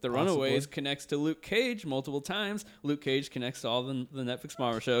Runaways. The Runaways connects to Luke Cage multiple times. Luke Cage connects to all the Netflix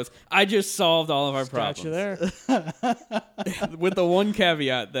Marvel shows. I just solved all of our problems. Got you there. With the one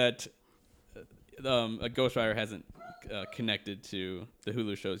caveat that a Ghost Rider hasn't connected to the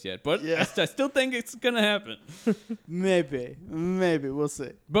Hulu shows yet, but I still think it's gonna happen. Maybe we'll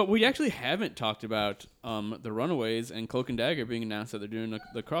see. But we actually haven't talked about the Runaways and Cloak and Dagger being announced that they're doing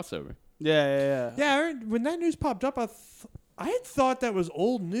the crossover. Yeah. When that news popped up, I had thought that was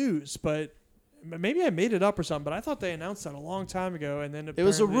old news, but maybe I made it up or something. But I thought they announced that a long time ago, and then it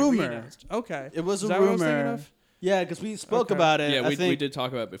was a rumor. Re-announced. Okay, it was a rumor. Yeah, because we spoke about it. Yeah, we did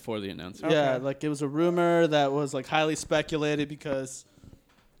talk about it before the announcement. Yeah, it was a rumor that was highly speculated because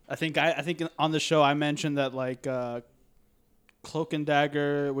I think on the show I mentioned that Cloak and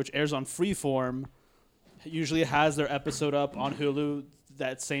Dagger, which airs on Freeform, usually has their episode up on Hulu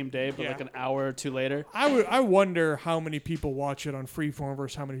that same day, but an hour or two later. I wonder how many people watch it on Freeform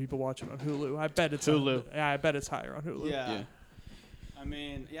versus how many people watch it on Hulu. I bet it's Hulu. I bet it's higher on Hulu. Yeah. I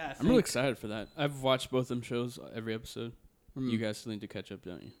mean, I'm really excited for that. I've watched both them shows every episode. You guys still need to catch up,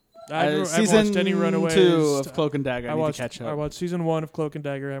 don't you? I've season watched any Runaways. 2 of Cloak and Dagger. I need to catch up. I watched season 1 of Cloak and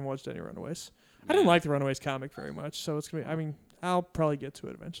Dagger. I haven't watched any Runaways. I didn't like the Runaways comic very much, so it's gonna be. I mean, I'll probably get to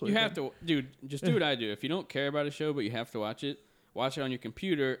it eventually. You have to, dude. Just do what I do. If you don't care about a show but you have to watch it on your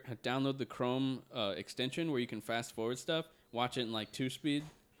computer. Download the Chrome extension where you can fast forward stuff. Watch it in 2 speed.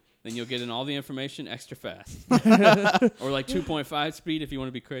 Then you'll get in all the information extra fast. Or 2.5 speed if you want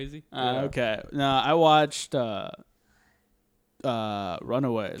to be crazy. Okay. No, I watched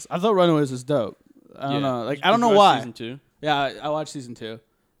Runaways. I thought Runaways was dope. I don't know. I don't know why. Season 2? Yeah, I watched season 2.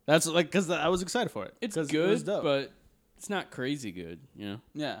 That's because I was excited for it. It's good, it was dope. But it's not crazy good, you know?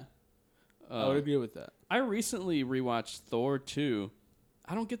 Yeah. I would agree with that. I recently rewatched Thor 2.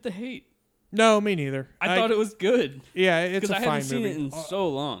 I don't get the hate. No, me neither. I thought it was good. Yeah, it's a fine movie. Because I haven't seen it in so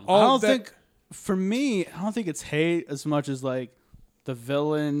long. I don't think, for me, I don't think it's hate as much as the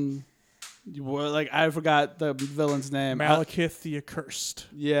villain. I forgot the villain's name. Malekith the Accursed.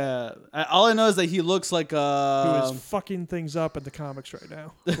 Yeah. All I know is that he looks like who is fucking things up in the comics right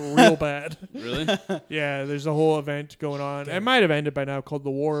now. Real bad. Really? Yeah, there's a whole event going on. It might have ended by now called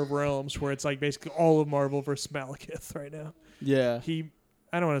the War of Realms, where it's basically all of Marvel versus Malekith right now. Yeah.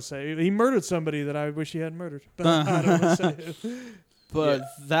 I don't want to say. He murdered somebody that I wish he hadn't murdered. But I don't want to say it. But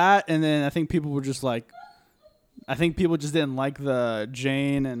that, and then I think people were just like, I think people just didn't like the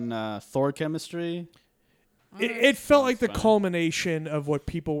Jane and Thor chemistry. It felt like the culmination of what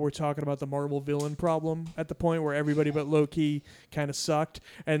people were talking about, the Marvel villain problem at the point where everybody but Loki kind of sucked.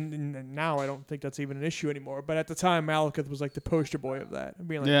 And now I don't think that's even an issue anymore. But at the time, Malekith was like the poster boy of that.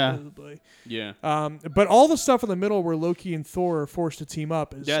 Being like, yeah. But all the stuff in the middle where Loki and Thor are forced to team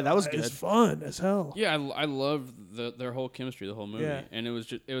up is, that was good. Is fun as hell. Yeah, I love their whole chemistry, the whole movie. Yeah. And it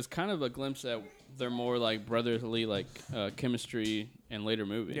was kind of a glimpse at their more like brotherly like chemistry in later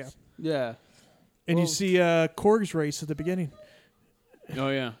movies. Yeah. Yeah. And you see Korg's race at the beginning. Oh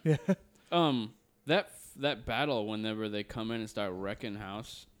yeah. Yeah. That battle whenever they come in and start wrecking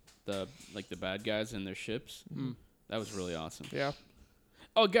house, the bad guys in their ships. That was really awesome. Yeah.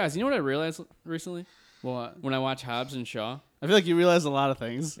 Oh guys, you know what I realized recently? What? When I watch Hobbs and Shaw? I feel like you realize a lot of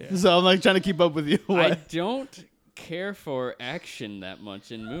things. Yeah. So I'm like trying to keep up with you. I don't care for action that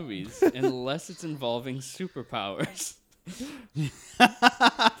much in movies unless it's involving superpowers.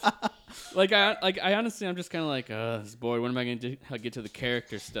 I honestly, I'm just kind of like, this is bored. When am I going to get to the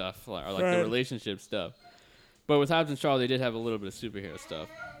character stuff or like the relationship stuff? But with Hobbs and Shaw, they did have a little bit of superhero stuff.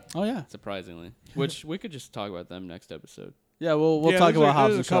 Oh yeah, surprisingly, which we could just talk about them next episode. Yeah, we'll talk about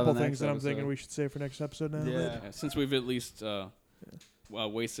Hobbs and Shaw. There's a couple things that I'm thinking we should say for next episode now. Yeah, since we've at least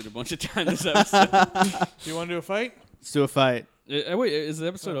wasted a bunch of time this episode. Do you want to do a fight? Let's do a fight. Wait, is the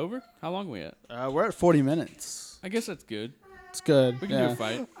episode over? How long are we at? We're at 40 minutes. I guess that's good. It's good. We can do a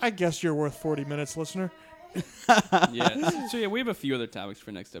fight. I guess you're worth 40 minutes, listener. Yeah. So we have a few other topics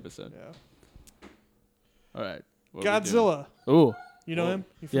for next episode. Yeah. All right. Godzilla. Ooh. You know him?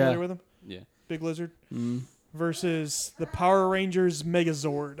 You familiar with him? Yeah. Big lizard. Versus the Power Rangers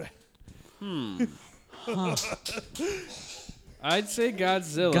Megazord. I'd say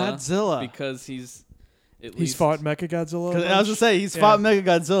Godzilla. Because he's fought Mechagodzilla. I was gonna say he's fought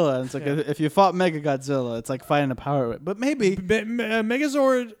Mechagodzilla. It's like if you fought Mechagodzilla, it's like fighting a power. But maybe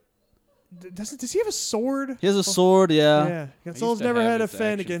Megazord. Does he have a sword? He has a sword. Yeah. Yeah. Godzilla's never had a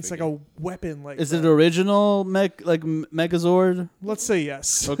fend against like a weapon like. Is it original Megazord? Let's say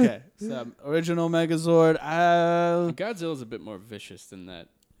yes. Okay. So, original Megazord. Godzilla's a bit more vicious than that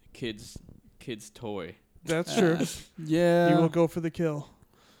kid's toy. That's true. Yeah. He will go for the kill.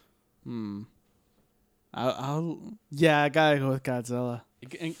 I gotta go with Godzilla.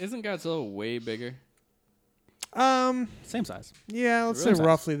 Isn't Godzilla way bigger? Same size. Yeah, let's say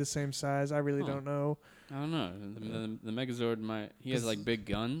roughly the same size. I really don't know. I don't know. The Megazord he has like big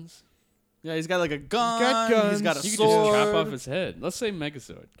guns. Yeah, he's got like a gun. He's got a sword. You could just chop off his head. Let's say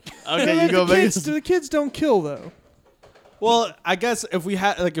Megazord. Okay, you go Megazord. The kids don't kill though. Well, I guess if we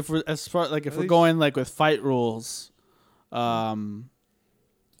had if we're going like with fight rules,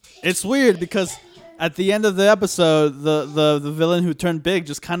 it's weird because at the end of the episode, the villain who turned big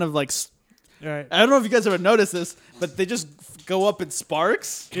just kind of like. Right. I don't know if you guys ever noticed this, but they just go up in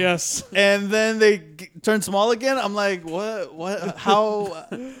sparks. Yes. And then they turn small again. I'm like, what? How?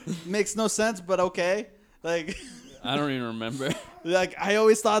 Makes no sense, but okay. Like, I don't even remember. Like, I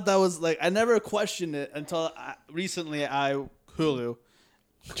always thought that was like, I never questioned it until recently. Hulu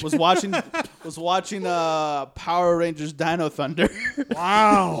was watching Power Rangers Dino Thunder.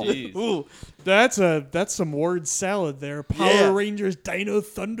 Wow. Jeez. Ooh. That's some word salad there. Power Rangers Dino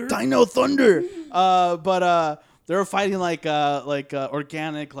Thunder. Dino Thunder. But they were fighting like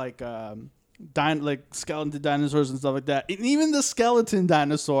organic like skeleton dinosaurs and stuff like that. And even the skeleton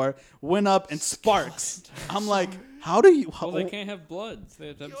dinosaur went up in sparks. I'm like, how do you? Well, they can't have blood. So they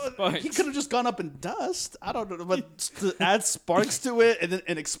have to have sparks. He could have just gone up in dust. I don't know, but to add sparks to it and then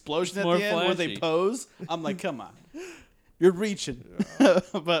an explosion at the end where they pose. I'm like, come on. You're reaching,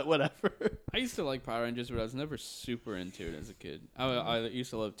 but whatever. I used to like Power Rangers, but I was never super into it as a kid. I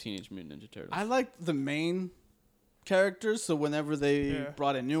used to love Teenage Mutant Ninja Turtles. I liked the main characters, so whenever they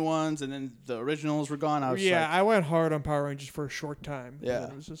brought in new ones and then the originals were gone, I was I went hard on Power Rangers for a short time. Yeah.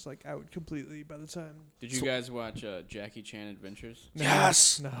 It was just like out completely by the time. Did you guys watch Jackie Chan Adventures? No.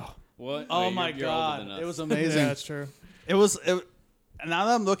 Yes. No. What? Oh Wait, my you're God. older than us. It was amazing. Yeah, that's true. It was. Now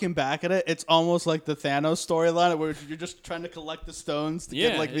that I'm looking back at it, it's almost like the Thanos storyline where you're just trying to collect the stones to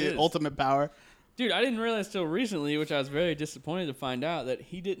get like the ultimate power. Dude, I didn't realize till recently, which I was very disappointed to find out, that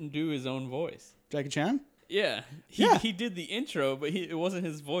he didn't do his own voice. Jackie Chan? Yeah. He did the intro, but it wasn't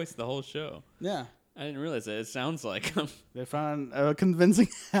his voice the whole show. Yeah. I didn't realize that. It sounds like him. They found a convincing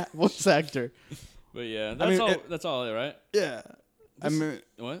voice actor. But yeah, that's all, right? Yeah.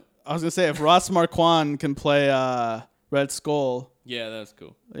 What? I was going to say, if Ross Marquand can play Red Skull. Yeah, that's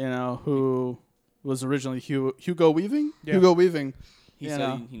cool. You know, who was originally Hugo Weaving? Yeah. Hugo Weaving. He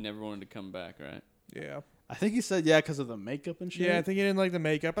said he never wanted to come back, right? Yeah. I think he said because of the makeup and shit. Yeah, I think he didn't like the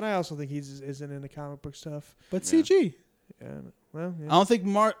makeup, and I also think he isn't into comic book stuff. But CG. Yeah. Well, yeah. I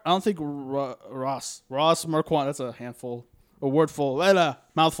don't think Ross Marquand. That's a handful, a wordful,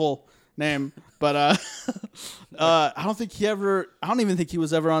 mouthful name. But I don't even think he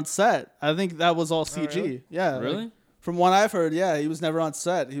was ever on set. I think that was all CG. Oh, really? Yeah. Really? Like, from what I've heard, he was never on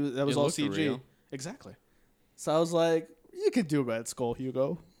set. That was all looked CG. real. Exactly. So I was like, you could do Red Skull,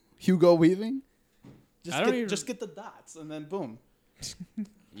 Hugo Weaving. Just get the dots and then boom.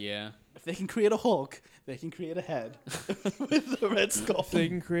 Yeah. If they can create a Hulk, they can create a head with the Red Skull. They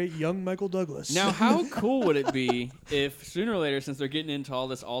can create young Michael Douglas. Now, how cool would it be if sooner or later, since they're getting into all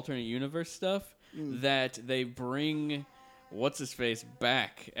this alternate universe stuff, that they bring what's-his-face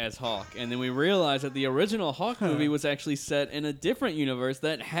back as Hawk, and then we realize that the original Hawk movie was actually set in a different universe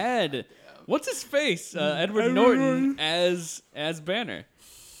that had what's-his-face, Edward Norton as Banner.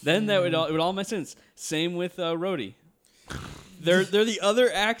 Then it would all make sense. Same with Rhodey. They're the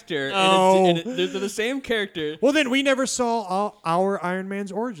other actor, and they're the same character. Well, then we never saw our Iron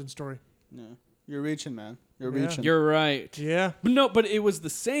Man's origin story. No. You're reaching, man. You're reaching. You're right. Yeah. But it was the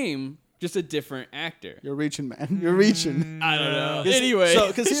same, just a different actor. You're reaching, man. You're reaching. I don't know. Anyway.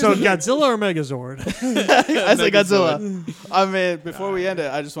 So Godzilla or Megazord? I say Godzilla. I mean, before we end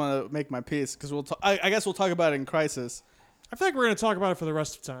it, I just want to make my piece because I guess we'll talk about it in Crisis. I feel like we're going to talk about it for the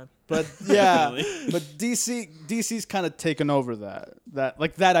rest of time. But but DC's kind of taken over that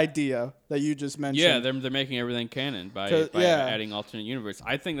idea that you just mentioned. Yeah, they're making everything canon by adding alternate universe.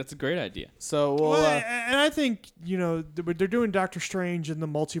 I think that's a great idea. So and I think they're doing Doctor Strange in the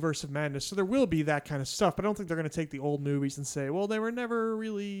Multiverse of Madness, so there will be that kind of stuff. But I don't think they're going to take the old movies and say, well, they were never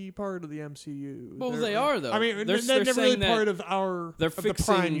really part of the MCU. Well, they are though. I mean, they're never really part of the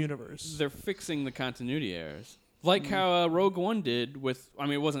Prime universe. They're fixing the continuity errors. Like how Rogue One did with,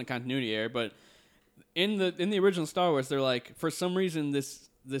 it wasn't a continuity error, but in the original Star Wars, they're like, for some reason,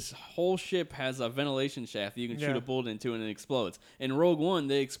 this whole ship has a ventilation shaft that you can shoot a bullet into and it explodes. In Rogue One,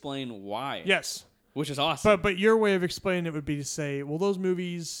 they explain why. Yes. Which is awesome. But your way of explaining it would be to say, well, those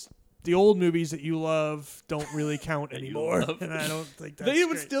movies, the old movies that you love, don't really count anymore. And I don't think that's They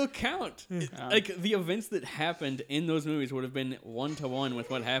would still count. Like, the events that happened in those movies would have been 1-to-1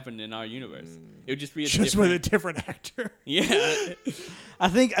 with what happened in our universe. It would just be with a different actor. Yeah. I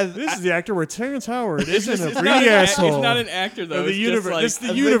think this is the actor where Terrence Howard isn't a greedy asshole. It's not an actor, though. The universe. It's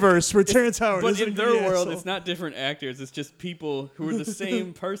the universe where Terrence Howard isn't a greedy asshole. But in their world, it's not different actors. It's just people who are the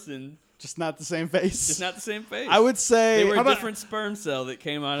same person. Just not the same face. Just not the same face. I would say... They were a different sperm cell that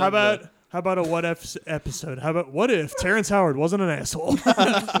came out of How about a what if episode? How about what if Terrence Howard wasn't an asshole?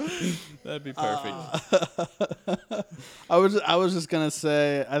 That'd be perfect. I was just gonna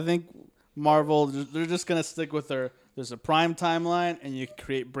say I think Marvel they're just gonna stick with there's a Prime timeline and you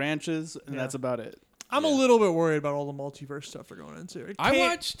create branches and that's about it. I'm a little bit worried about all the multiverse stuff they're going into.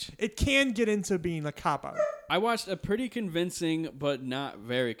 It can get into being a cop-out. I watched a pretty convincing but not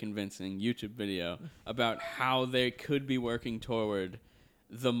very convincing YouTube video about how they could be working toward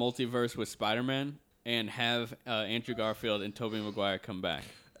the multiverse with Spider-Man and have Andrew Garfield and Tobey Maguire come back.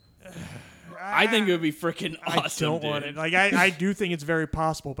 I think it would be freaking awesome. I don't want it. Like I do think it's very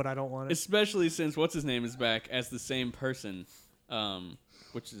possible, but I don't want it. Especially since what's his name is back as the same person,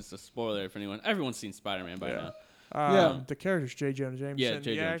 which is a spoiler for anyone. Everyone's seen Spider-Man by now. The character's J. Jonah Jameson. Yeah,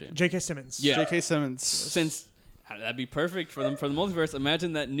 J. Jonah Jameson. J.K. Simmons. Yeah. J.K. Simmons. Since that'd be perfect for the multiverse.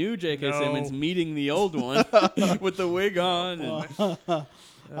 Imagine that new J.K. Simmons meeting the old one with the wig on. And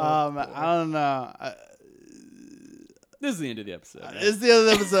I don't know. This is the end of the episode. Right? It's the end of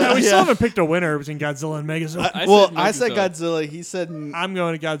the episode. We still haven't picked a winner between Godzilla and Megazord. I said Godzilla. He said... I'm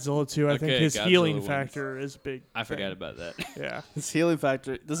going to Godzilla, too. I think his healing factor is big. I forgot about that. Yeah. His healing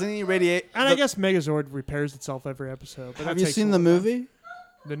factor. Doesn't he radiate... And I guess Megazord repairs itself every episode. But have you seen the movie?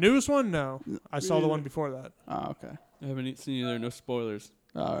 The newest one? No. I saw the one before that. Oh, okay. I haven't seen either. No spoilers.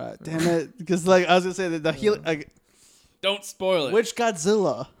 All right. Damn it. Because I was going to say that the healing... Don't spoil it. Which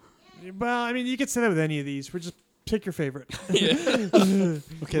Godzilla? Well, I mean, you could say that with any of these. We're just... Pick your favorite. Yeah.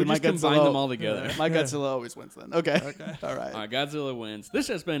 Okay, we just combine them all together. My Godzilla always wins then. Okay. All right. All right, Godzilla wins. This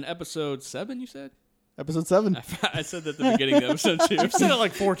has been episode 7, you said? Episode 7. I said that at the beginning of episode 2. I've said it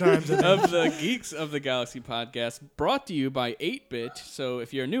like 4 times. Of the Geeks of the Galaxy podcast, brought to you by 8-Bit. So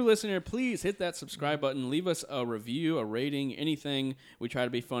if you're a new listener, please hit that subscribe button. Leave us a review, a rating, anything. We try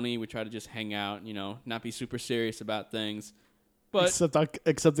to be funny. We try to just hang out, not be super serious about things. But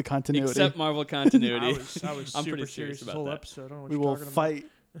except the continuity. Except Marvel continuity. I was I'm super pretty serious about this whole that. episode. I don't know what we you're will talking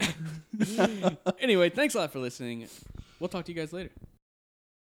fight. Anyway, thanks a lot for listening. We'll talk to you guys later.